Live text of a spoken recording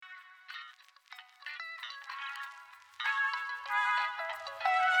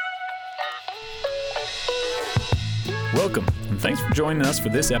Welcome, and thanks for joining us for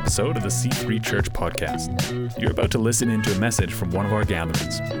this episode of the C3 Church Podcast. You're about to listen into a message from one of our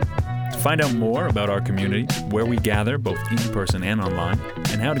gatherings. To find out more about our community, where we gather both in person and online,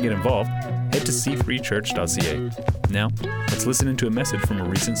 and how to get involved, head to c3church.ca. Now, let's listen into a message from a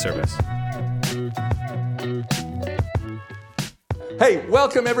recent service. Hey,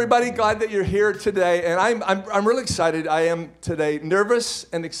 welcome everybody. Glad that you're here today. And I'm really excited. I am today nervous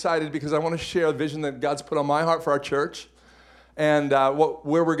and excited because I want to share a vision that God's put on my heart for our church and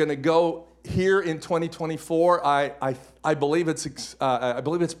where we're going to go here in 2024. I believe it's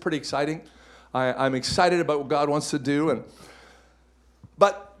pretty exciting. I'm excited about what God wants to do.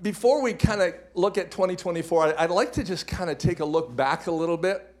 But before we kind of look at 2024, I'd like to just kind of take a look back a little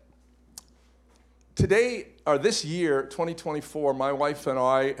bit. Today, or this year, 2024, my wife and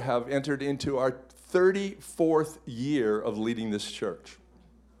I have entered into our 34th year of leading this church.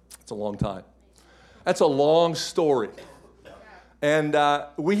 It's a long time. That's a long story. And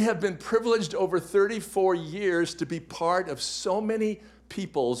we have been privileged over 34 years to be part of so many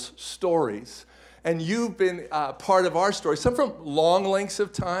people's stories. And you've been part of our story, some from long lengths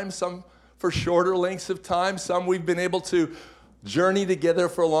of time, some for shorter lengths of time, some we've been able to journey together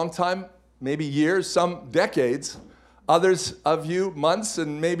for a long time. Maybe years, some decades, others of you months,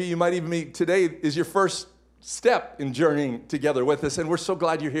 and maybe you might even be today is your first step in journeying together with us, and we're so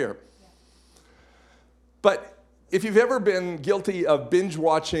glad you're here. But if you've ever been guilty of binge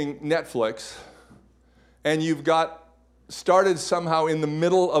watching Netflix, and you've got started somehow in the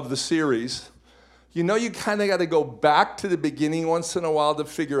middle of the series, you know you kind of got to go back to the beginning once in a while to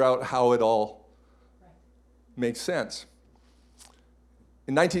figure out how it all makes sense.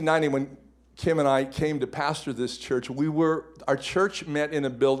 In 1990, when Kim and I came to pastor this church, our church met in a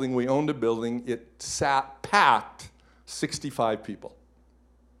building. We owned a building. It sat packed, 65 people.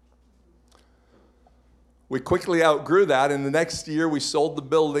 We quickly outgrew that, and the next year we sold the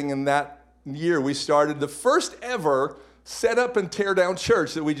building, and that year we started the first ever set up and tear down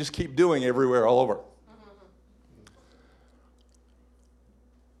church that we just keep doing everywhere all over.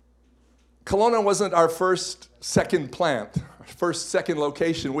 Kelowna wasn't our second plant, our second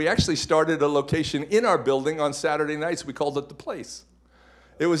location. We actually started a location in our building on Saturday nights. We called it The Place.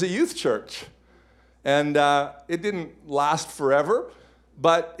 It was a youth church. And it didn't last forever,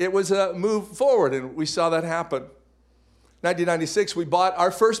 but it was a move forward, and we saw that happen. 1996, we bought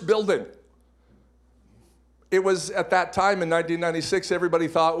our first building. It was at that time in 1996, everybody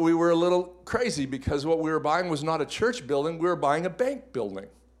thought we were a little crazy because what we were buying was not a church building, we were buying a bank building.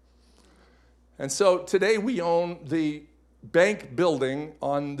 And so today we own the bank building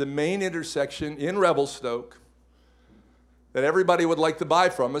on the main intersection in Revelstoke that everybody would like to buy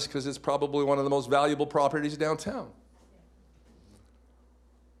from us because it's probably one of the most valuable properties downtown.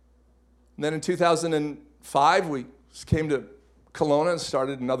 And then in 2005, we came to Kelowna and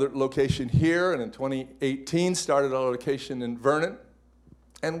started another location here, and in 2018 started a location in Vernon.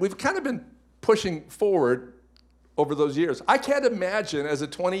 And we've kind of been pushing forward over those years. I can't imagine as a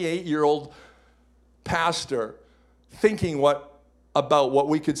 28-year-old pastor thinking about what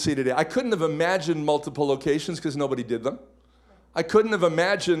we could see today. I couldn't have imagined multiple locations because nobody did them. I couldn't have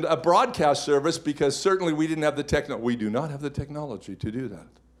imagined a broadcast service because certainly we didn't have the technology. We do not have the technology to do that.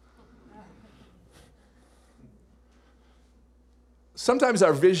 Sometimes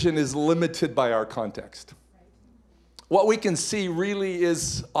our vision is limited by our context. What we can see really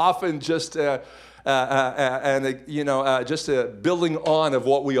is often just just a building on of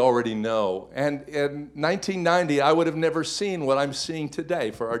what we already know. And in 1990, I would have never seen what I'm seeing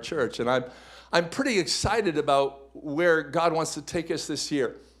today for our church. And I'm pretty excited about where God wants to take us this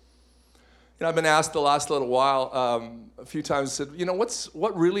year. I've been asked the last little while, a few times, said,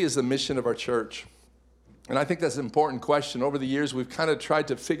 what really is the mission of our church? And I think that's an important question. Over the years, we've kind of tried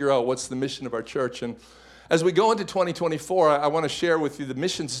to figure out what's the mission of our church. And as we go into 2024, I want to share with you the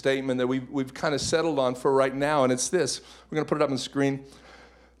mission statement that we've kind of settled on for right now, and it's this. We're going to put it up on the screen.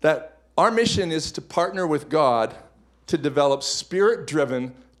 That our mission is to partner with God to develop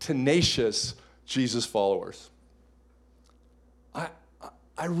spirit-driven, tenacious Jesus followers.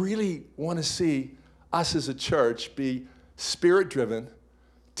 I really want to see us as a church be spirit-driven,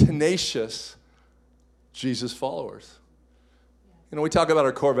 tenacious Jesus followers. We talk about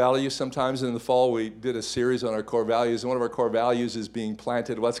our core values sometimes. In the fall, we did a series on our core values. And one of our core values is being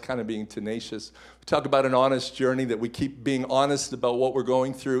planted. Well, that's kind of being tenacious. We talk about an honest journey, that we keep being honest about what we're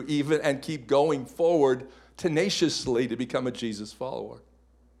going through, even and keep going forward tenaciously to become a Jesus follower.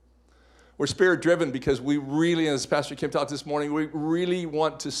 We're spirit-driven because we really, as Pastor Kim talked this morning, we really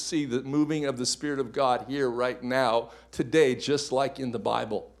want to see the moving of the Spirit of God here right now, today, just like in the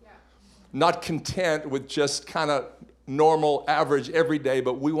Bible. Yeah. Not content with just kind of normal, average, every day,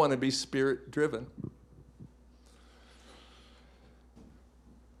 but we want to be Spirit-driven.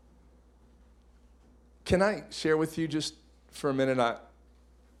 Can I share with you just for a minute?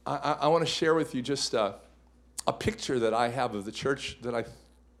 I want to share with you just a picture that I have of the church that I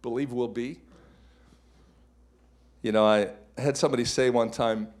believe will be. You know, I had somebody say one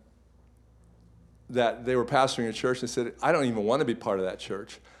time that they were pastoring a church and said, I don't even want to be part of that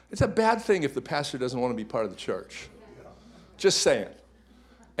church. It's a bad thing if the pastor doesn't want to be part of the church. Just saying.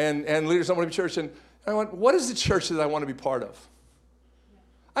 And leaders don't want to be church. And I went, what is the church that I want to be part of?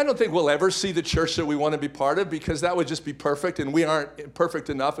 I don't think we'll ever see the church that we want to be part of, because that would just be perfect, and we aren't perfect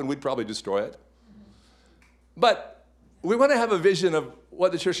enough, and we'd probably destroy it. But we want to have a vision of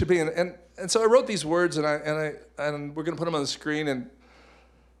what the church should be. And so I wrote these words, and we're going to put them on the screen. And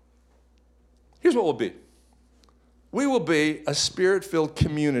here's what we'll be. We will be a Spirit-filled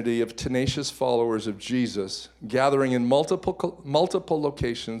community of tenacious followers of Jesus, gathering in multiple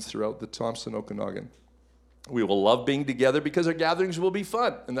locations throughout the Thompson Okanagan. We will love being together because our gatherings will be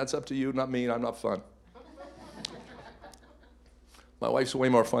fun. And that's up to you, not me. I'm not fun. My wife's way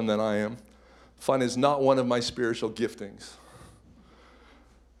more fun than I am. Fun is not one of my spiritual giftings.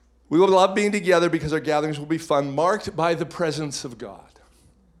 We will love being together because our gatherings will be fun, marked by the presence of God.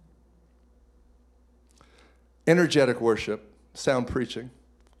 Energetic worship, sound preaching.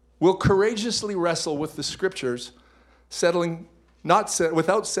 We'll courageously wrestle with the scriptures,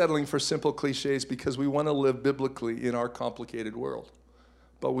 without settling for simple cliches, because we want to live biblically in our complicated world.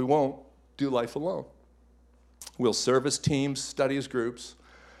 But we won't do life alone. We'll serve as teams, study as groups.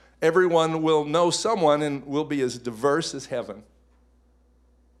 Everyone will know someone, and we'll be as diverse as heaven.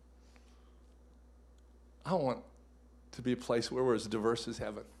 I want to be a place where we're as diverse as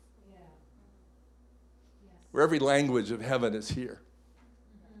heaven. Yeah. Yes. Where every language of heaven is here.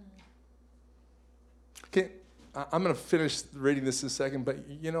 Okay, I'm going to finish reading this in a second, but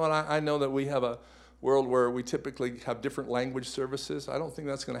you know what? I know that we have a world where we typically have different language services. I don't think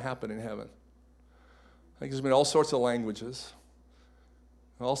that's going to happen in heaven. I think there's going to be all sorts of languages,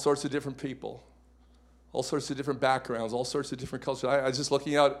 all sorts of different people, all sorts of different backgrounds, all sorts of different cultures. I was just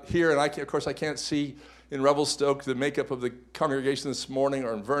looking out here, and of course I can't see in Revelstoke the makeup of the congregation this morning,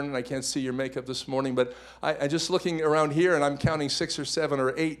 or in Vernon, I can't see your makeup this morning, but I just looking around here, and I'm counting 6 or 7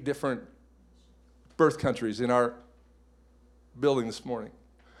 or 8 different birth countries in our building this morning.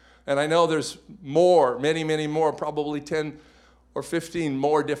 And I know there's more, many, many more, probably 10 or 15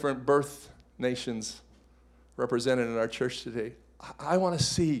 more different birth nations represented in our church today. I want to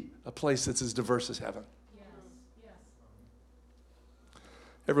see a place that's as diverse as heaven. Yes. Yes.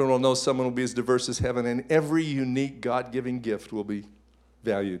 Everyone will know someone will be as diverse as heaven, and every unique God-given gift will be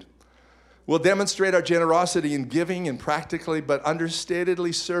valued. We'll demonstrate our generosity in giving and practically, but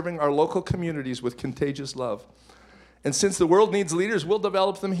understatedly serving our local communities with contagious love. And since the world needs leaders, we'll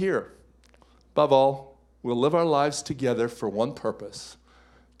develop them here. Above all, we'll live our lives together for one purpose: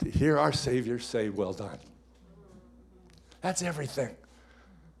 to hear our Savior say, "Well done." That's everything.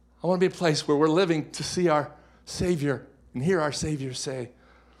 I want to be a place where we're living to see our Savior and hear our Savior say,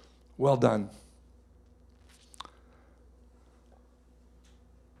 "Well done."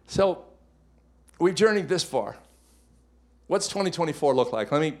 So, we've journeyed this far. What's 2024 look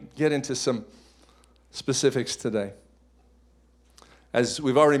like? Let me get into some specifics today. As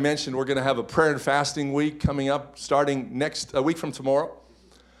we've already mentioned, we're going to have a prayer and fasting week coming up starting a week from tomorrow.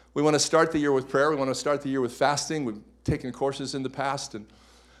 We want to start the year with prayer. We want to start the year with fasting. We've taken courses in the past, and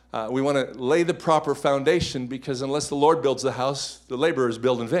we want to lay the proper foundation, because unless the Lord builds the house, the laborers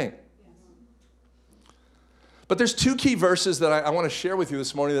build in vain. But there's 2 key verses that I want to share with you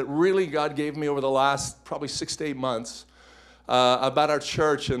this morning that really God gave me over the last probably 6 to 8 months about our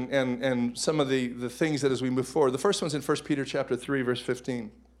church and some of the things that as we move forward. The first one's in 1 Peter chapter 3, verse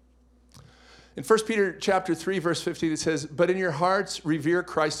 15. In 1 Peter chapter 3, verse 15, it says, "But in your hearts revere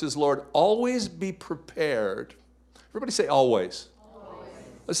Christ as Lord. Always be prepared." Everybody say always. Always.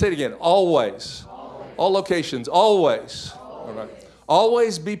 Let's say it again. Always. Always. All locations. Always. All right.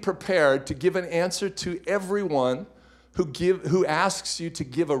 Always be prepared to give an answer to everyone who asks you to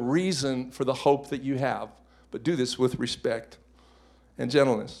give a reason for the hope that you have. But do this with respect and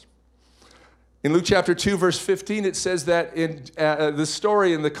gentleness. In Luke chapter 2, verse 15, it says that in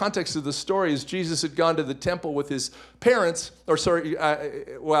the context of the story is Jesus had gone to the temple with his parents,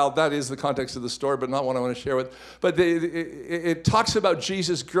 that is the context of the story, but not what I want to share with. But it talks about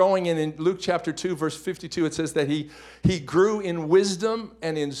Jesus growing, and in Luke chapter 2, verse 52, it says that he grew in wisdom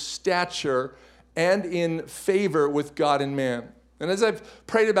and in stature and in favor with God and man. And as I've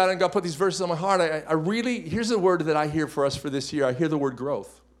prayed about it and God put these verses on my heart, here's a word that I hear for us for this year. I hear the word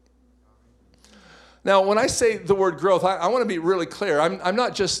growth. Now, when I say the word growth, I want to be really clear. I'm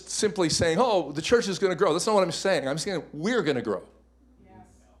not just simply saying, oh, the church is going to grow. That's not what I'm saying. I'm saying we're going to grow. Yes.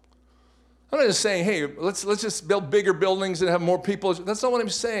 I'm not just saying, hey, let's just build bigger buildings and have more people. That's not what I'm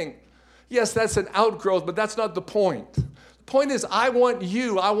saying. Yes, that's an outgrowth, but that's not the point. The point is, I want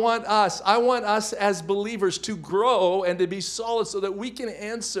us as believers to grow and to be solid so that we can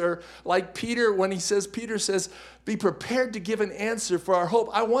answer like Peter when Peter says, be prepared to give an answer for our hope.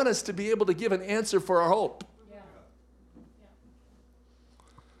 I want us to be able to give an answer for our hope. Yeah. Yeah.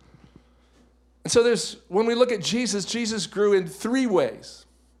 And so when we look at Jesus grew in three ways.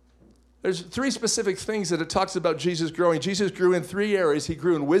 There's three specific things that it talks about Jesus growing. Jesus grew in three areas. He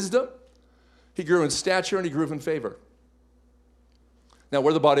grew in wisdom, he grew in stature, and he grew in favor. Now,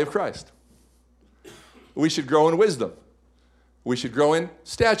 we're the body of Christ. We should grow in wisdom. We should grow in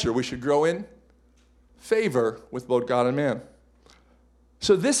stature. We should grow in favor with both God and man.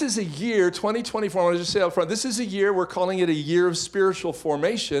 So this is a year, 2024, I want to just say up front, this is a year, we're calling it a year of spiritual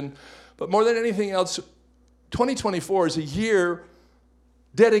formation, but more than anything else, 2024 is a year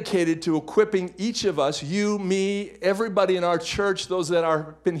dedicated to equipping each of us, you, me, everybody in our church, those that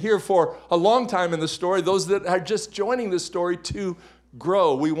have been here for a long time in the story, those that are just joining the story to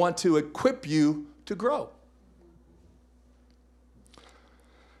grow. We want to equip you to grow.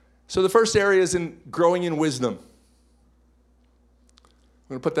 So the first area is in growing in wisdom. I'm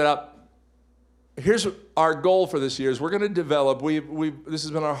going to put that up. Here's our goal for this year is we're going to develop, this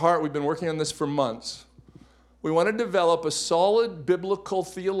has been our heart, we've been working on this for months. We want to develop a solid biblical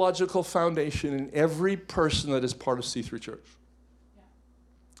theological foundation in every person that is part of C3 Church. Yeah.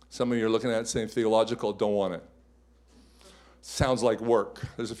 Some of you are looking at it saying theological, don't want it. Sounds like work.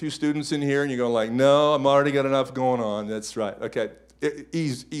 There's a few students in here and you're going like, no, I'm already got enough going on. That's right. Okay.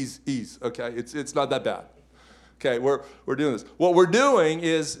 Ease. Okay. It's not that bad. Okay. We're doing this. What we're doing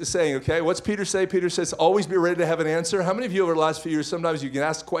is saying, okay, what's Peter say? Peter says, always be ready to have an answer. How many of you over the last few years, sometimes you can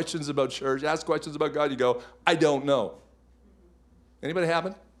ask questions about church, ask questions about God, you go, I don't know. Anybody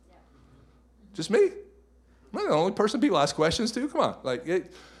happen? Yeah. Just me? I'm not the only person people ask questions to. Come on. Like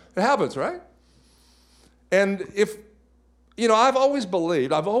it happens, right? And I've always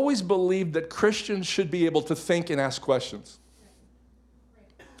believed that Christians should be able to think and ask questions.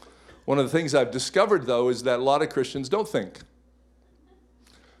 One of the things I've discovered, though, is that a lot of Christians don't think,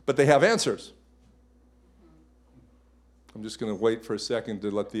 but they have answers. I'm just going to wait for a second to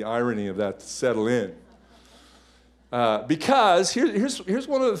let the irony of that settle in. Because here's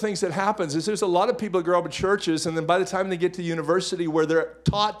one of the things that happens is there's a lot of people that grow up in churches, and then by the time they get to university where they're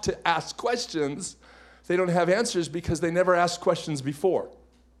taught to ask questions, they don't have answers because they never asked questions before.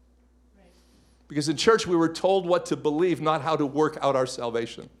 Right. Because in church we were told what to believe, not how to work out our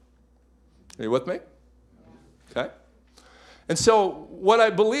salvation. Are you with me? Yeah. Okay. And so what I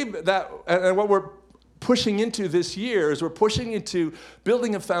believe that, and what we're pushing into this year is we're pushing into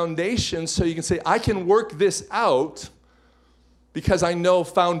building a foundation so you can say, I can work this out because I know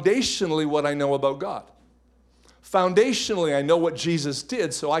foundationally what I know about God. Foundationally, I know what Jesus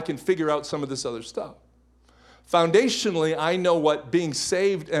did, so I can figure out some of this other stuff. Foundationally, I know what being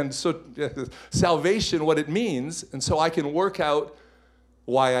saved and salvation, what it means, and so I can work out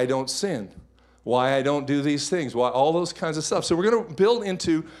why I don't sin, why I don't do these things, why all those kinds of stuff. So we're going to build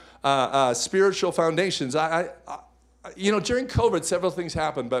into spiritual foundations. During COVID, several things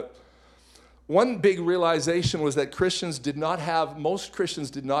happened, but one big realization was that most Christians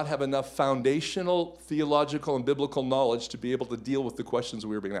did not have enough foundational, theological, and biblical knowledge to be able to deal with the questions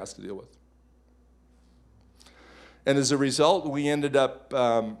we were being asked to deal with. And as a result, we ended up,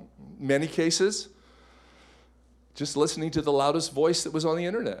 many cases, just listening to the loudest voice that was on the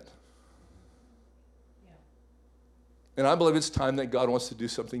internet. Yeah. And I believe it's time that God wants to do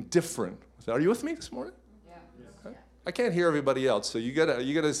something different. Are you with me this morning? Yeah. Okay. I can't hear everybody else, so you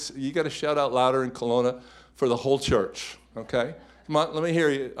gotta shout out louder in Kelowna for the whole church. Okay, come on, let me hear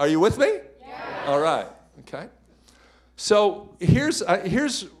you. Are you with me? Yeah. All right. Okay. So here's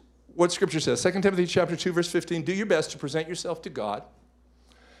what Scripture says. 2 Timothy chapter 2, verse 15. Do your best to present yourself to God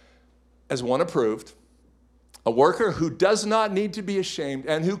as one approved, a worker who does not need to be ashamed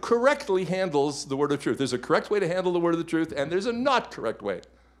and who correctly handles the word of truth. There's a correct way to handle the word of the truth, and there's a not correct way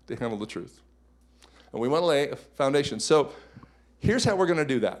to handle the truth. And we want to lay a foundation. So here's how we're going to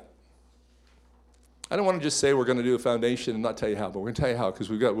do that. I don't want to just say we're going to do a foundation and not tell you how, but we're going to tell you how because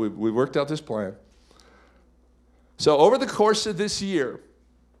we've worked out this plan. So over the course of this year,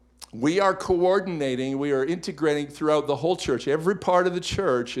 we are coordinating, we are integrating throughout the whole church. Every part of the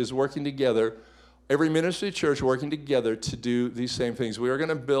church is working together, every ministry church working together to do these same things. We are going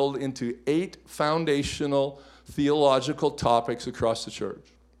to build into 8 foundational theological topics across the church.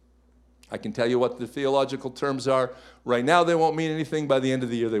 I can tell you what the theological terms are. Right now, they won't mean anything. By the end of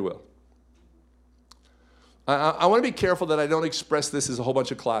the year, they will. I want to be careful that I don't express this as a whole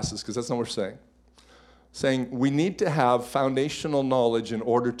bunch of classes, because that's not what we're saying. Saying we need to have foundational knowledge in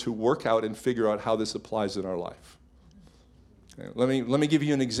order to work out and figure out how this applies in our life. Okay, let me give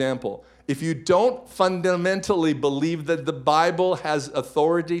you an example. If you don't fundamentally believe that the Bible has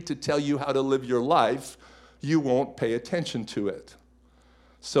authority to tell you how to live your life, you won't pay attention to it.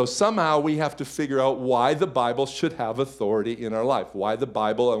 So somehow we have to figure out why the Bible should have authority in our life, why the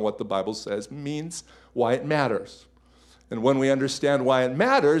Bible and what the Bible says means, why it matters. And when we understand why it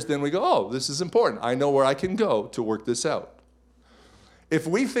matters, then we go, oh, this is important. I know where I can go to work this out. If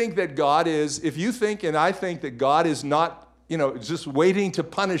we think that God is, if you think and I think that God is not, just waiting to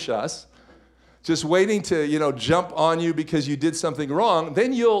punish us, just waiting to, jump on you because you did something wrong,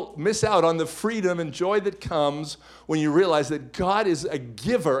 then you'll miss out on the freedom and joy that comes when you realize that God is a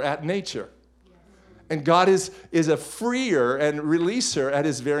giver at nature. And God is a freer and releaser at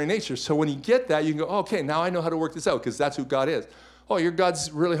his very nature. So when you get that, you can go, oh, okay, now I know how to work this out, because that's who God is. Oh, your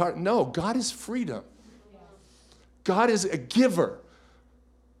God's really hard. No, God is freedom. God is a giver.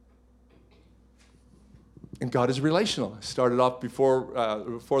 And God is relational. I started off before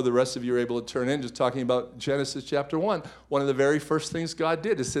the rest of you were able to turn in, just talking about Genesis chapter 1. One of the very first things God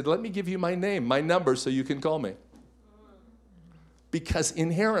did is said, let me give you my name, my number, so you can call me. Because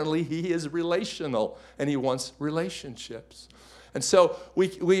inherently he is relational and he wants relationships. And so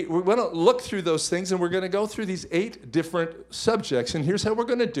we want to look through those things, and we're going to go through these 8 different subjects. And here's how we're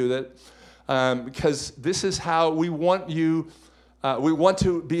going to do that, because this is how we want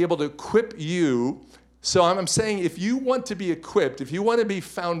to be able to equip you. So I'm saying if you want to be equipped, if you want to be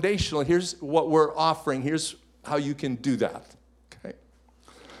foundational, here's what we're offering. Here's how you can do that. Okay.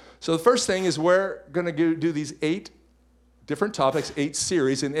 So the first thing is we're going to do these 8 different topics, 8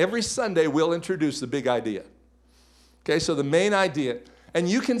 series, and every Sunday we'll introduce the big idea. Okay, so the main idea, and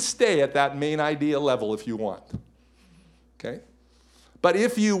you can stay at that main idea level if you want. Okay? But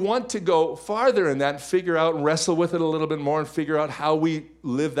if you want to go farther in that, figure out and wrestle with it a little bit more and figure out how we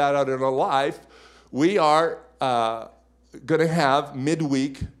live that out in our life, we are going to have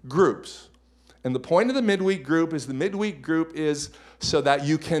midweek groups. And the point of the midweek group is so that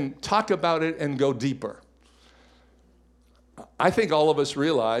you can talk about it and go deeper. I think all of us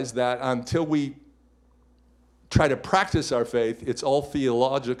realize that until we try to practice our faith, it's all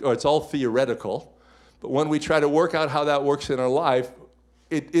theological, or it's all theoretical. But when we try to work out how that works in our life,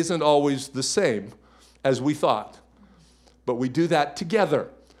 it isn't always the same as we thought. But we do that together.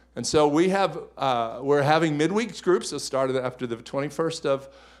 And so we're having midweek groups that started after the 21st of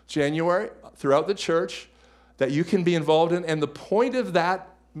January throughout the church that you can be involved in. And the point of that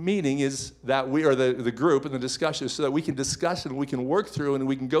meeting is that we are the group and the discussion so that we can discuss and we can work through and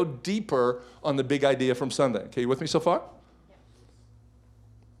we can go deeper on the big idea from Sunday. Okay, you with me so far?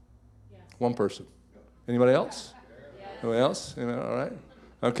 Yeah. One person. Anybody else? Yeah. Anybody else? All right.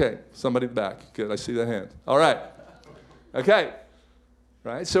 Okay, somebody back. Good, I see that hand. All right. Okay.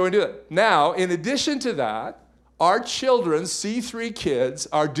 Right, so we do it. Now, in addition to that, our children, C3 kids,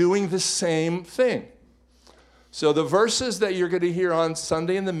 are doing the same thing. So the verses that you're going to hear on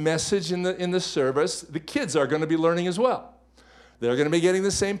Sunday in the message in the service, the kids are going to be learning as well. They're going to be getting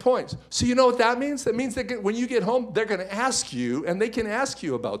the same points. So you know what that means? That means that when you get home, they're going to ask you, and they can ask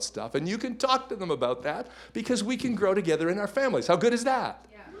you about stuff, and you can talk to them about that because we can grow together in our families. How good is that?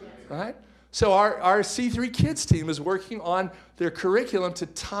 Yeah. Right? So our C3 Kids team is working on their curriculum to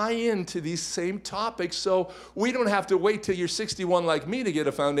tie into these same topics so we don't have to wait till you're 61 like me to get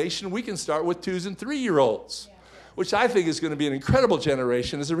a foundation. We can start with 2 and 3-year-olds, which I think is going to be an incredible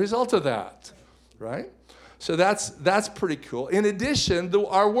generation as a result of that, right? So that's pretty cool. In addition,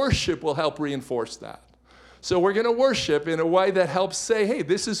 our worship will help reinforce that. So we're going to worship in a way that helps say, hey,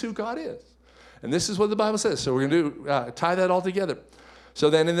 this is who God is. And this is what the Bible says. So we're going to tie that all together. So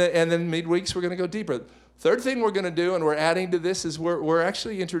then and then midweeks, we're going to go deeper. Third thing we're going to do, and we're adding to this, is we're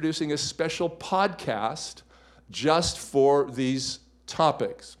actually introducing a special podcast just for these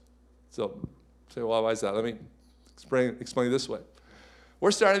topics. So say, well, why is that? Let me explain it this way.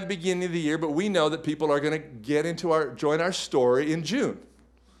 We're starting at the beginning of the year, but we know that people are going to join our story in June.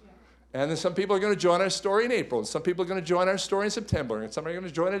 And then some people are going to join our story in April, and some people are going to join our story in September, and some are going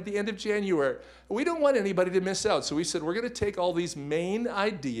to join at the end of January. We don't want anybody to miss out. So we said we're going to take all these main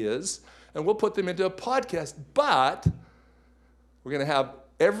ideas, and we'll put them into a podcast. But we're going to have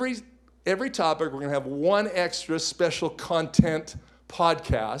every topic, we're going to have one extra special content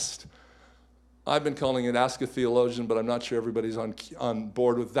podcast. I've been calling it Ask a Theologian, but I'm not sure everybody's on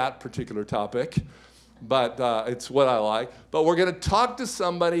board with that particular topic. but it's what I like. But we're going to talk to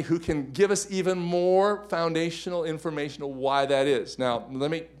somebody who can give us even more foundational information of why that is. Now,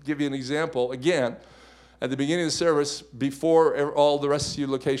 let me give you an example. Again, at the beginning of the service, before all the rest of you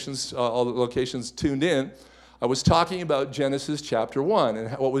locations, all the locations tuned in, I was talking about Genesis chapter 1.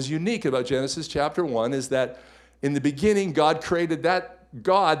 And what was unique about Genesis chapter 1 is that in the beginning, God created that.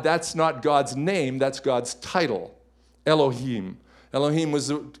 God, that's not God's name, that's God's title, Elohim. Elohim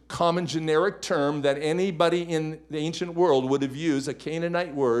was a common generic term that anybody in the ancient world would have used, a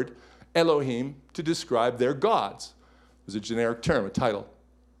Canaanite word, Elohim, to describe their gods. It was a generic term, a title.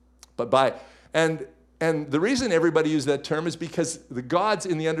 And the reason everybody used that term is because the gods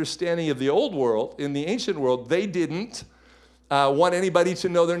in the understanding of the old world, in the ancient world, they didn't want anybody to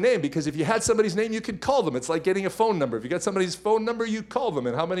know their name, because if you had somebody's name, you could call them. It's like getting a phone number. If you got somebody's phone number, you call them.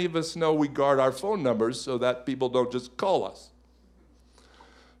 And how many of us know we guard our phone numbers so that people don't just call us?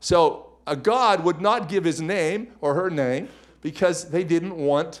 So a god would not give his name or her name because they didn't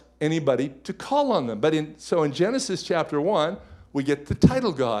want anybody to call on them. So in Genesis chapter 1, we get the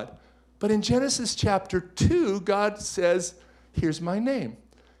title God. But in Genesis chapter 2, God says, here's my name.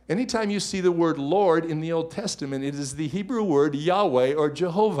 Anytime you see the word Lord in the Old Testament, it is the Hebrew word Yahweh or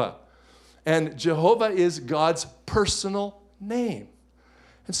Jehovah. And Jehovah is God's personal name.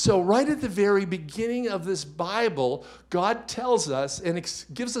 And so right at the very beginning of this Bible, God tells us and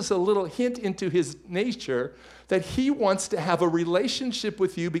gives us a little hint into his nature that he wants to have a relationship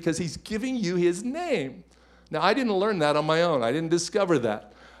with you because he's giving you his name. Now, I didn't learn that on my own. I didn't discover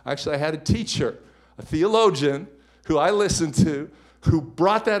that. Actually, I had a teacher, a theologian, who I listened to, who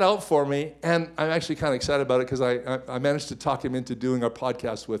brought that out for me, and I'm actually kind of excited about it because I managed to talk him into doing our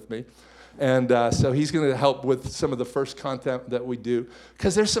podcast with me. And so he's going to help with some of the first content that we do,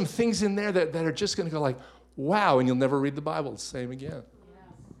 because there's some things in there that are just going to go like, wow, and you'll never read the Bible the same again.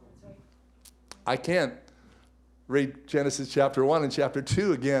 I can't read Genesis chapter 1 and chapter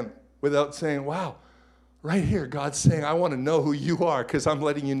 2 again without saying, wow, right here, God's saying, I want to know who you are because I'm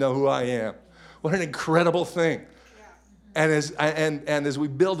letting you know who I am. What an incredible thing. And as we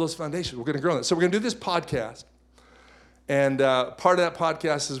build those foundations, we're going to grow that. So we're going to do this podcast. And part of that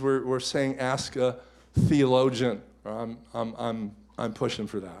podcast is we're saying, ask a theologian. I'm pushing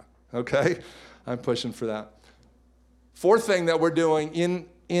for that, okay? I'm pushing for that. Fourth thing that we're doing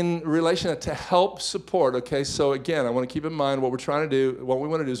in relation to help support, okay? So again, I want to keep in mind what we're trying to do. What we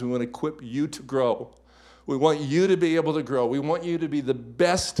want to do is we want to equip you to grow. We want you to be able to grow. We want you to be the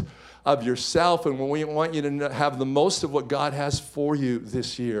best of yourself, and we want you to have the most of what God has for you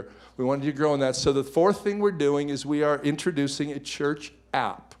this year. We want you to grow in that. So the fourth thing we're doing is we are introducing a church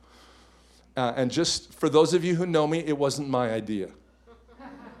app. And just for those of you who know me, it wasn't my idea.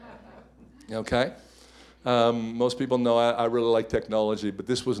 Okay? Most people know I really like technology, but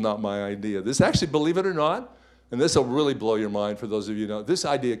this was not my idea. This actually, believe it or not, and this will really blow your mind for those of you who know, this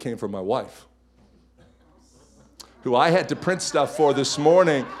idea came from my wife, who I had to print stuff for this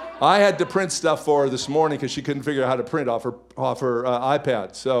morning. I had to print stuff for her this morning because she couldn't figure out how to print off her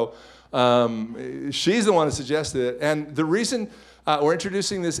iPad. So she's the one who suggested it. And the reason we're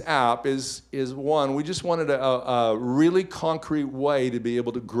introducing this app is one, we just wanted a really concrete way to be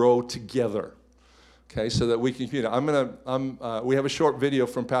able to grow together. Okay, so that we can, we have a short video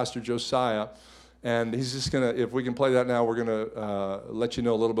from Pastor Josiah, and he's just gonna, if we can play that now, we're gonna let you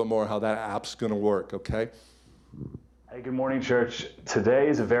know a little bit more how that app's gonna work, okay? Hey, good morning, church. Today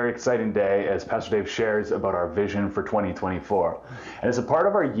is a very exciting day as Pastor Dave shares about our vision for 2024. And as a part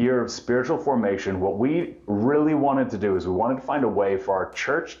of our year of spiritual formation, what we really wanted to do is we wanted to find a way for our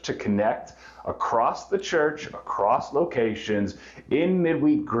church to connect across the church, across locations, in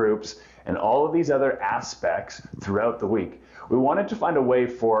midweek groups, and all of these other aspects throughout the week. We wanted to find a way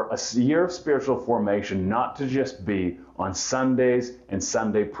for a year of spiritual formation not to just be on Sundays and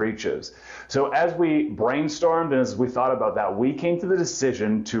Sunday preaches. So as we brainstormed and as we thought about that, we came to the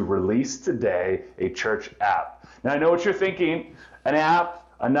decision to release today a church app. Now I know what you're thinking, an app,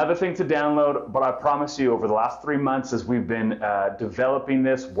 another thing to download, but I promise you over the last 3 months as we've been developing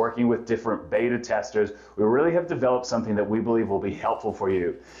this, working with different beta testers, we really have developed something that we believe will be helpful for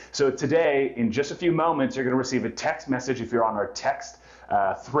you. So today, in just a few moments, you're going to receive a text message if you're on our text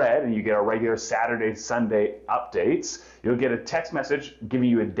thread and you get our regular Saturday, Sunday updates. You'll get a text message giving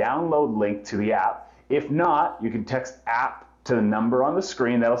you a download link to the app. If not, you can text app to the number on the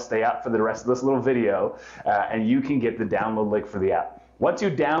screen. That'll stay up for the rest of this little video, and you can get the download link for the app. Once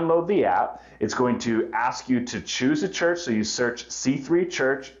you download the app, it's going to ask you to choose a church. So you search C3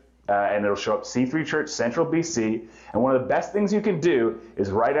 Church, and it'll show up C3 Church Central BC. And one of the best things you can do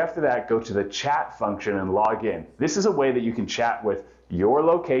is right after that, go to the chat function and log in. This is a way that you can chat with your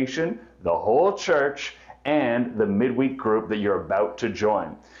location, the whole church, and the midweek group that you're about to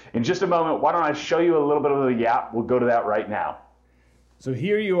join. In just a moment, why don't I show you a little bit of the app? We'll go to that right now. So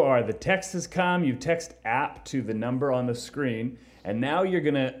here you are. The text has come. You text app to the number on the screen. And now you're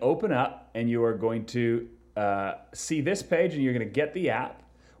going to open up and you are going to see this page and you're going to get the app.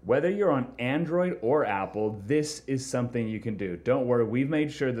 Whether you're on Android or Apple, this is something you can do. Don't worry, we've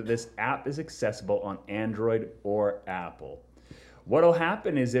made sure that this app is accessible on Android or Apple. What'll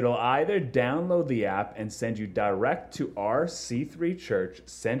happen is it'll either download the app and send you direct to our C3 Church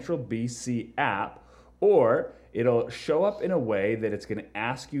Central BC app, or it'll show up in a way that it's going to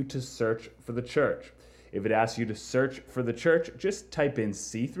ask you to search for the church. If it asks you to search for the church, just type in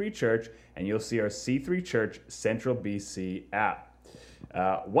C3 Church and you'll see our C3 Church Central BC app.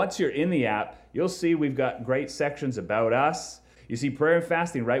 Once you're in the app, you'll see we've got great sections about us. You see prayer and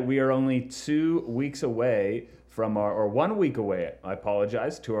fasting, right? We are only 2 weeks away from or 1 week away, I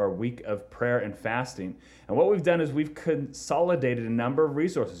apologize, to our week of prayer and fasting. And what we've done is we've consolidated a number of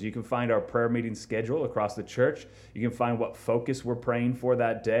resources. You can find our prayer meeting schedule across the church. You can find what focus we're praying for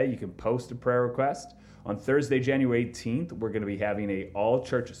that day. You can post a prayer request. On Thursday, January 18th, we're going to be having an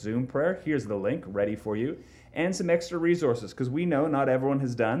all-church Zoom prayer. Here's the link ready for you. And some extra resources, because we know not everyone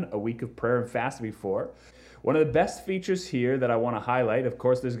has done a week of prayer and fasting before. One of the best features here that I want to highlight, of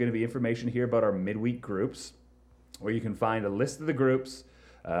course, there's going to be information here about our midweek groups, where you can find a list of the groups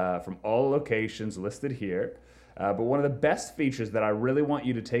from all locations listed here. But one of the best features that I really want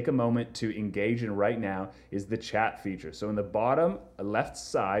you to take a moment to engage in right now is the chat feature. So in the bottom left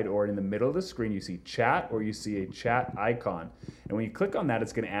side or in the middle of the screen, you see chat or you see a chat icon. And when you click on that,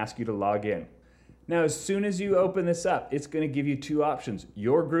 it's going to ask you to log in. Now, as soon as you open this up, it's going to give you 2 options,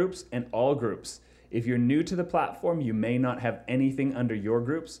 your groups and all groups. If you're new to the platform, you may not have anything under your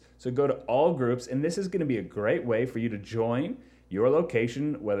groups. So go to all groups, and this is going to be a great way for you to join your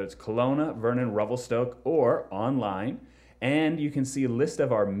location, whether it's Kelowna, Vernon, Revelstoke, or online. And you can see a list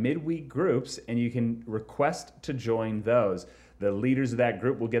of our midweek groups, and you can request to join those. The leaders of that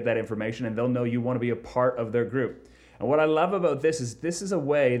group will get that information, and they'll know you want to be a part of their group. And what I love about this is a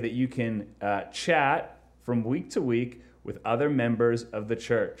way that you can chat from week to week with other members of the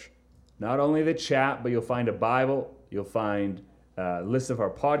church. Not only the chat, but you'll find a Bible, you'll find a list of our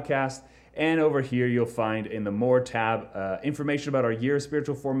podcast, and over here you'll find in the More tab information about our year of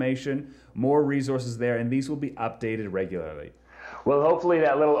spiritual formation, more resources there, and these will be updated regularly. Well, hopefully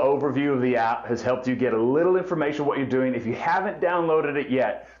that little overview of the app has helped you get a little information on what you're doing. If you haven't downloaded it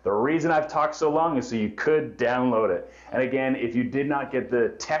yet, the reason I've talked so long is so you could download it. And again, if you did not get the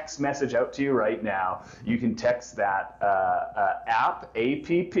text message out to you right now, you can text that app,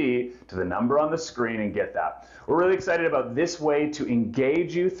 A-P-P, to the number on the screen and get that. We're really excited about this way to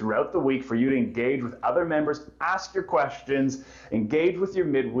engage you throughout the week, for you to engage with other members, ask your questions, engage with your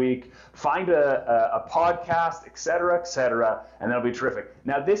midweek, find a podcast, etc., and that'll be terrific.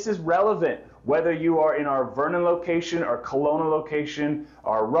 Now, this is relevant whether you are in our Vernon location, our Kelowna location,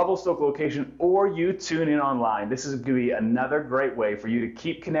 our Revelstoke location, or you tune in online. This is going to be another great way for you to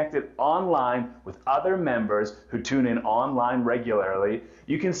keep connected online with other members who tune in online regularly.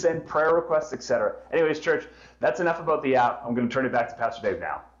 You can send prayer requests, etc. Anyways, church, that's enough about the app. I'm going to turn it back to Pastor Dave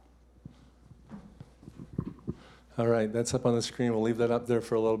now. All right, that's up on the screen. We'll leave that up there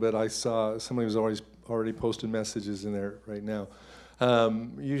for a little bit. I saw somebody was already posted messages in there right now.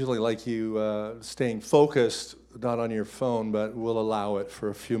 Usually like you staying focused, not on your phone, but we'll allow it for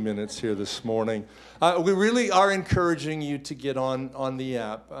a few minutes here this morning. We really are encouraging you to get on the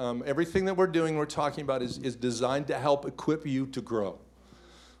app. Everything that we're talking about is designed to help equip you to grow.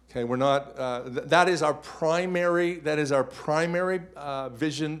 Okay, we're not. That is our primary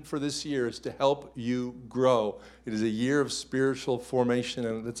vision for this year, is to help you grow. It is a year of spiritual formation,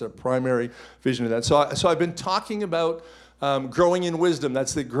 and that's our primary vision of that. So I've been talking about growing in wisdom.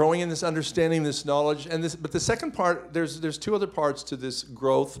 That's the growing in this understanding, this knowledge, and this. But the second part, there's 2 other parts to this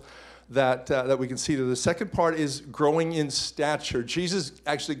growth that we can see. The second part is growing in stature. Jesus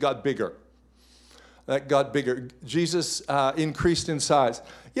actually got bigger. Jesus increased in size.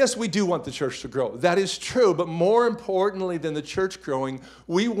 Yes, we do want the church to grow. That is true. But more importantly than the church growing,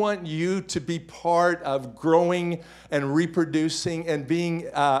 we want you to be part of growing and reproducing and being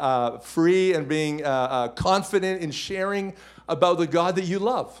free and being confident in sharing about the God that you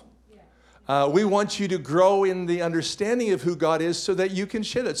love. We want you to grow in the understanding of who God is so that you can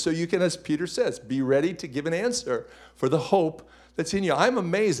share that. So you can, as Peter says, be ready to give an answer for the hope that's in you. I'm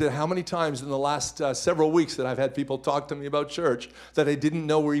amazed at how many times in the last several weeks that I've had people talk to me about church that I didn't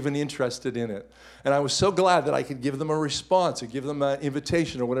know were even interested in it. And I was so glad that I could give them a response or give them an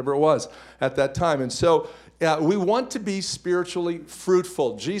invitation or whatever it was at that time. And so we want to be spiritually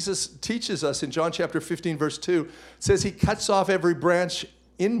fruitful. Jesus teaches us in John chapter 15, verse 2, it says he cuts off every branch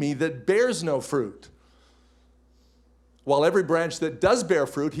in me that bears no fruit, while every branch that does bear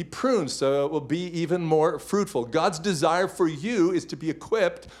fruit, he prunes so it will be even more fruitful. God's desire for you is to be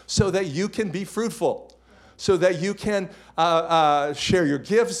equipped so that you can be fruitful, so that you can share your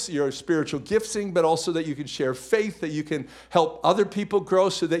gifts, your spiritual gifting, but also that you can share faith, that you can help other people grow,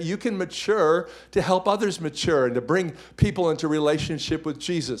 so that you can mature to help others mature and to bring people into relationship with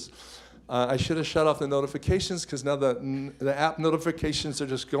Jesus. I should have shut off the notifications because now the app notifications are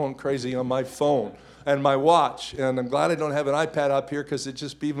just going crazy on my phone and my watch. And I'm glad I don't have an iPad up here because it'd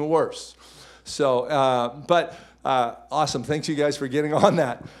just be even worse. So, awesome. Thanks you guys for getting on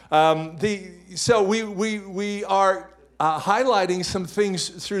that. So we are highlighting some things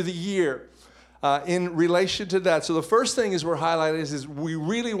through the year in relation to that. So the first thing is we're highlighting is we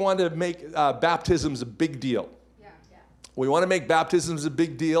really want to make baptisms a big deal. We want to make baptisms a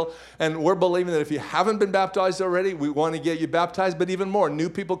big deal, and we're believing that if you haven't been baptized already, we want to get you baptized, but even more, new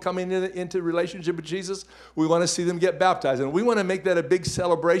people coming into relationship with Jesus, we want to see them get baptized, and we want to make that a big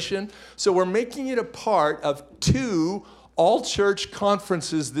celebration. So we're making it a part of 2 all-church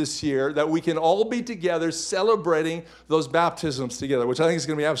conferences this year that we can all be together celebrating those baptisms together, which I think is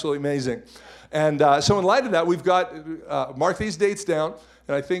going to be absolutely amazing. And so in light of that, we've got, mark these dates down.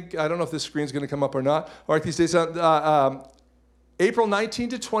 And I don't know if this screen's going to come up or not. Mark these dates down. April 19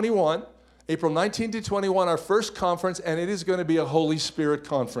 to 21. April 19 to 21, our first conference, and it is going to be a Holy Spirit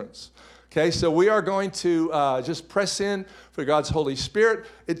conference. Okay, so we are going to just press in for God's Holy Spirit.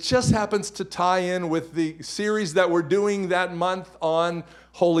 It just happens to tie in with the series that we're doing that month on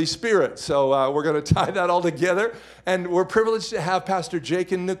Holy Spirit. So we're going to tie that all together. And we're privileged to have Pastor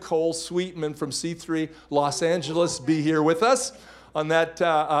Jake and Nicole Sweetman from C3 Los Angeles be here with us on that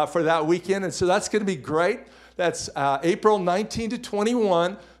for that weekend. And so that's going to be great. That's April 19 to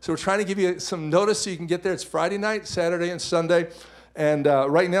 21. So we're trying to give you some notice so you can get there. It's Friday night, Saturday, and Sunday. And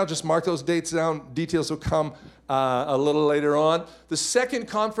right now, just mark those dates down. Details will come a little later on. The second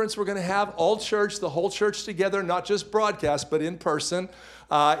conference we're going to have, all church, the whole church together, not just broadcast, but in person,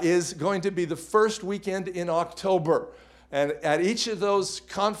 is going to be the first weekend in October. And at each of those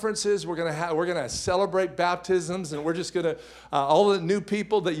conferences, we're going to celebrate baptisms, and we're just going to all the new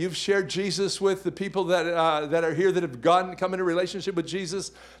people that you've shared Jesus with, the people that are here that have come into relationship with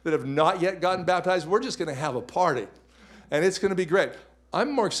Jesus that have not yet gotten baptized. We're just going to have a party, and it's going to be great.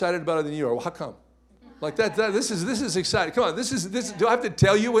 I'm more excited about it than you are. Well, how come? Like that this is exciting. Come on, this is. Do I have to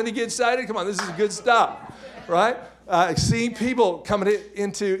tell you when to get excited? Come on, this is good stuff, right? Seeing people coming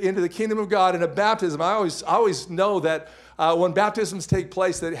into the kingdom of God in a baptism. I always know that when baptisms take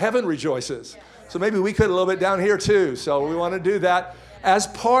place, that heaven rejoices. So maybe we could a little bit down here too. So we want to do that as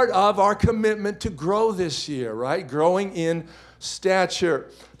part of our commitment to grow this year, right? Growing in stature.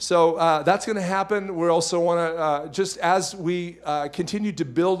 So that's going to happen. We also want to, just as we continue to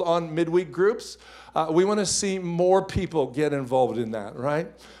build on midweek groups, we want to see more people get involved in that,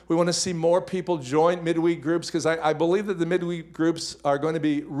 right? We want to see more people join midweek groups because I believe that the midweek groups are going to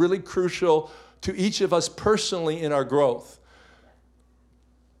be really crucial to each of us personally in our growth.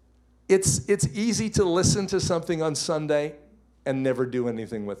 It's easy to listen to something on Sunday and never do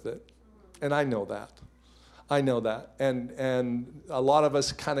anything with it. And I know that. And a lot of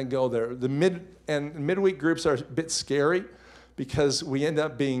us kind of go there. The midweek groups are a bit scary because we end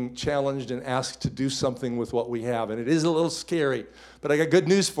up being challenged and asked to do something with what we have. And it is a little scary. But I got good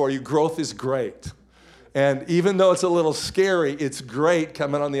news for you. Growth is great. And even though it's a little scary, it's great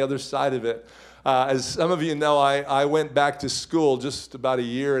coming on the other side of it. As some of you know, I went back to school just about a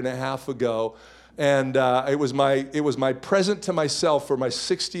year and a half ago, and it was my present to myself for my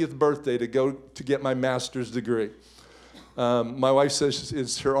 60th birthday to go to get my master's degree. My wife says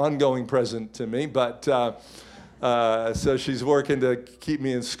it's her ongoing present to me, but so she's working to keep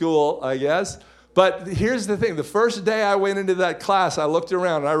me in school, I guess. But here's the thing. The first day I went into that class, I looked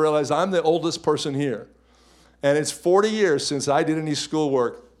around and I realized I'm the oldest person here. And it's 40 years since I did any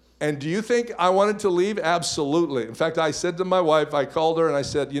schoolwork. And do you think I wanted to leave? Absolutely. In fact, I said to my wife, I called her and I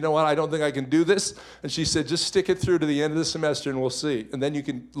said, you know what, I don't think I can do this. And she said, just stick it through to the end of the semester and we'll see. And then you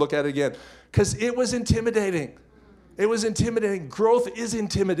can look at it again. Because it was intimidating. It was intimidating. Growth is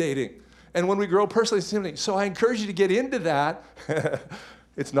intimidating. And when we grow personally, it's intimidating. So I encourage you to get into that.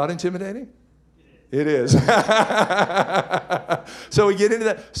 It's not intimidating? It is. So we get into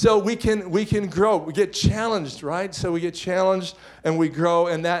that. So we can grow. We get challenged, right? So we get challenged and we grow,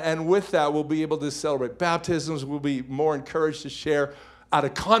 and with that we'll be able to celebrate baptisms. We'll be more encouraged to share out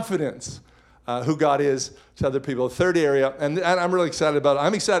of confidence who God is to other people. The third area, and I'm really excited about it.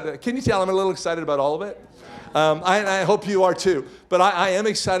 I'm excited. Can you tell I'm a little excited about all of it? I hope you are too. But I am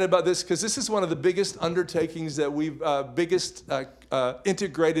excited about this because this is one of the biggest undertakings that biggest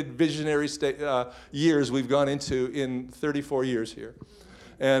integrated visionary years we've gone into in 34 years here.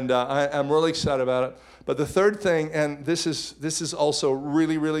 And I'm really excited about it. But the third thing, and this is also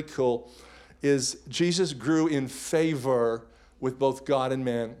really, really cool, is Jesus grew in favor with both God and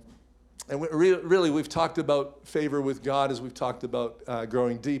man. And we've talked about favor with God as we've talked about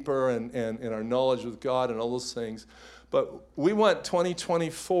growing deeper and in our knowledge with God and all those things. But we want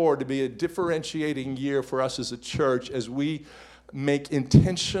 2024 to be a differentiating year for us as a church as we make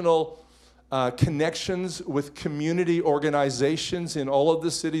intentional connections with community organizations in all of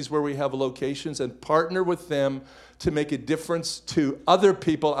the cities where we have locations and partner with them to make a difference to other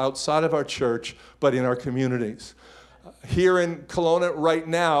people outside of our church, but in our communities. Here in Kelowna right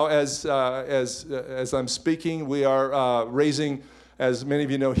now, as I'm speaking, we are raising, as many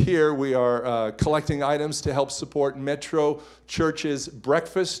of you know here, we are collecting items to help support Metro Church's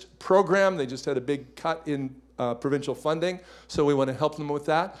breakfast program. They just had a big cut in provincial funding, so we want to help them with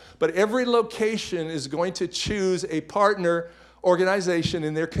that. But every location is going to choose a partner organization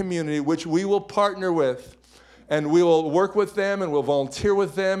in their community, which we will partner with. And we will work with them, and we'll volunteer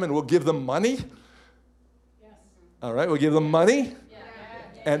with them, and we'll give them money. All right, we'll give them money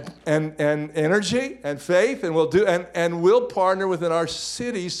and energy and faith, and we'll partner within our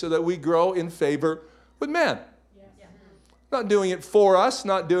city so that we grow in favor with man. Not doing it for us,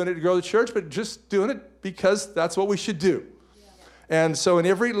 not doing it to grow the church, but just doing it because that's what we should do. And so in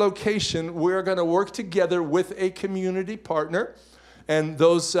every location, we're going to work together with a community partner, and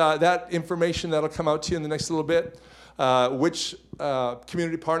that information that'll come out to you in the next little bit, which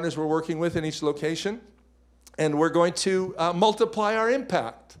community partners we're working with in each location. And we're going to multiply our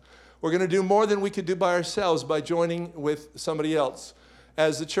impact. We're going to do more than we could do by ourselves by joining with somebody else.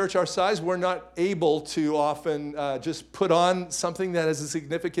 As a church our size, we're not able to often just put on something that has a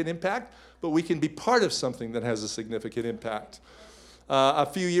significant impact, but we can be part of something that has a significant impact. A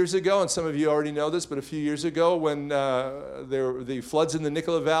few years ago, and some of you already know this, but a few years ago when there were the floods in the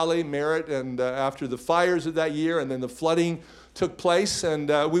Nicola Valley, Merritt, and after the fires of that year, and then the flooding took place, and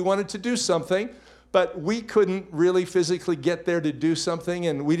we wanted to do something. But we couldn't really physically get there to do something,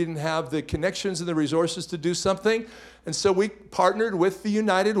 and we didn't have the connections and the resources to do something. And so we partnered with the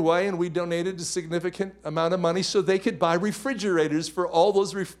United Way, and we donated a significant amount of money so they could buy refrigerators for all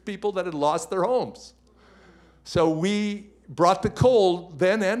those people that had lost their homes. So we brought the cold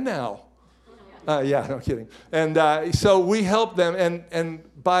then and now. Yeah, no kidding. And so we helped them, and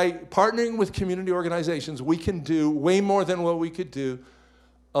by partnering with community organizations, we can do way more than what we could do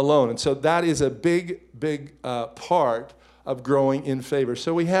alone. And so that is a big part of growing in favor.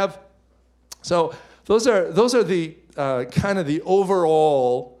 So those are the kind of the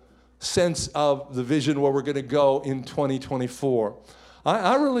overall sense of the vision where we're going to go in 2024.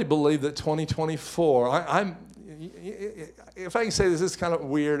 I really believe that 2024, if I can say this is kind of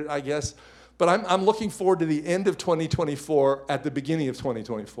weird, I guess, but I'm looking forward to the end of 2024 at the beginning of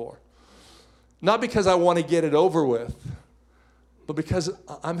 2024. Not because I want to get it over with, but because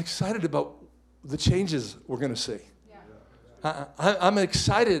I'm excited about the changes we're going to see. I'm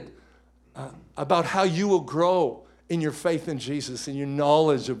excited about how you will grow in your faith in Jesus and your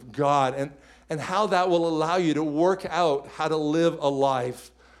knowledge of God, and how that will allow you to work out how to live a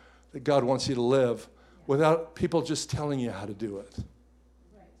life that God wants you to live without people just telling you how to do it.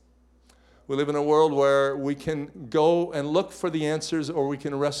 We live in a world where we can go and look for the answers, or we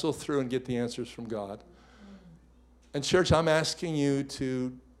can wrestle through and get the answers from God. And church, I'm asking you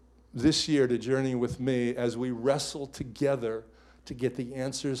this year to journey with me as we wrestle together to get the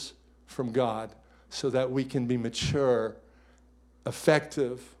answers from God so that we can be mature,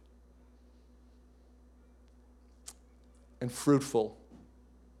 effective, and fruitful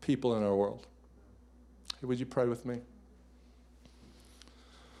people in our world. Hey, would you pray with me?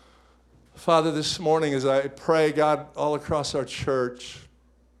 Father, this morning as I pray, God, all across our church,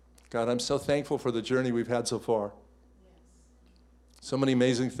 God, I'm so thankful for the journey we've had so far. So many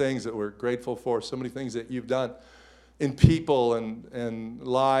amazing things that we're grateful for, so many things that you've done in people and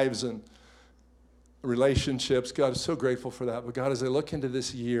lives and relationships. God, I'm so grateful for that. But God, as I look into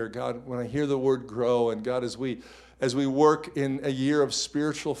this year, God, when I hear the word grow, and God, as we work in a year of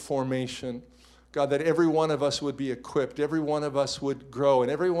spiritual formation, God, that every one of us would be equipped, every one of us would grow,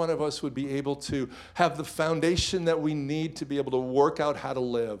 and every one of us would be able to have the foundation that we need to be able to work out how to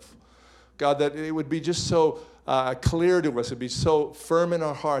live. God, that it would be just so clear to us, it'd be so firm in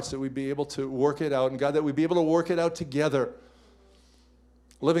our hearts that we'd be able to work it out. And God, that we'd be able to work it out together,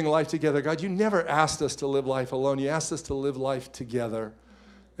 living life together. God, you never asked us to live life alone. You asked us to live life together.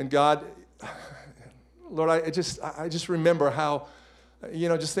 And God, Lord, I just remember how,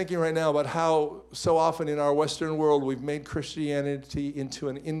 just thinking right now about how so often in our Western world we've made Christianity into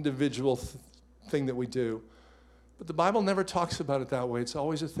an individual thing that we do. But the Bible never talks about it that way. It's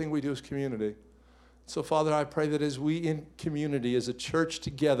always a thing we do as community. So, Father, I pray that as we in community, as a church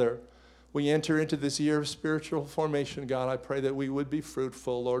together, we enter into this year of spiritual formation, God, I pray that we would be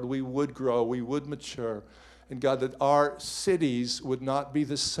fruitful, Lord, we would grow, we would mature. And God, that our cities would not be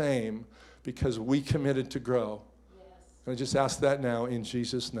the same because we committed to grow. And I just ask that now in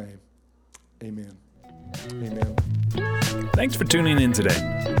Jesus' name. Amen. Amen. Thanks for tuning in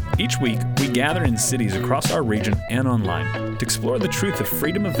today. Each week, we gather in cities across our region and online to explore the truth of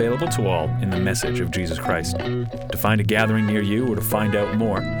freedom available to all in the message of Jesus Christ. To find a gathering near you or to find out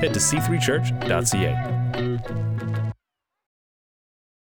more, head to c3church.ca.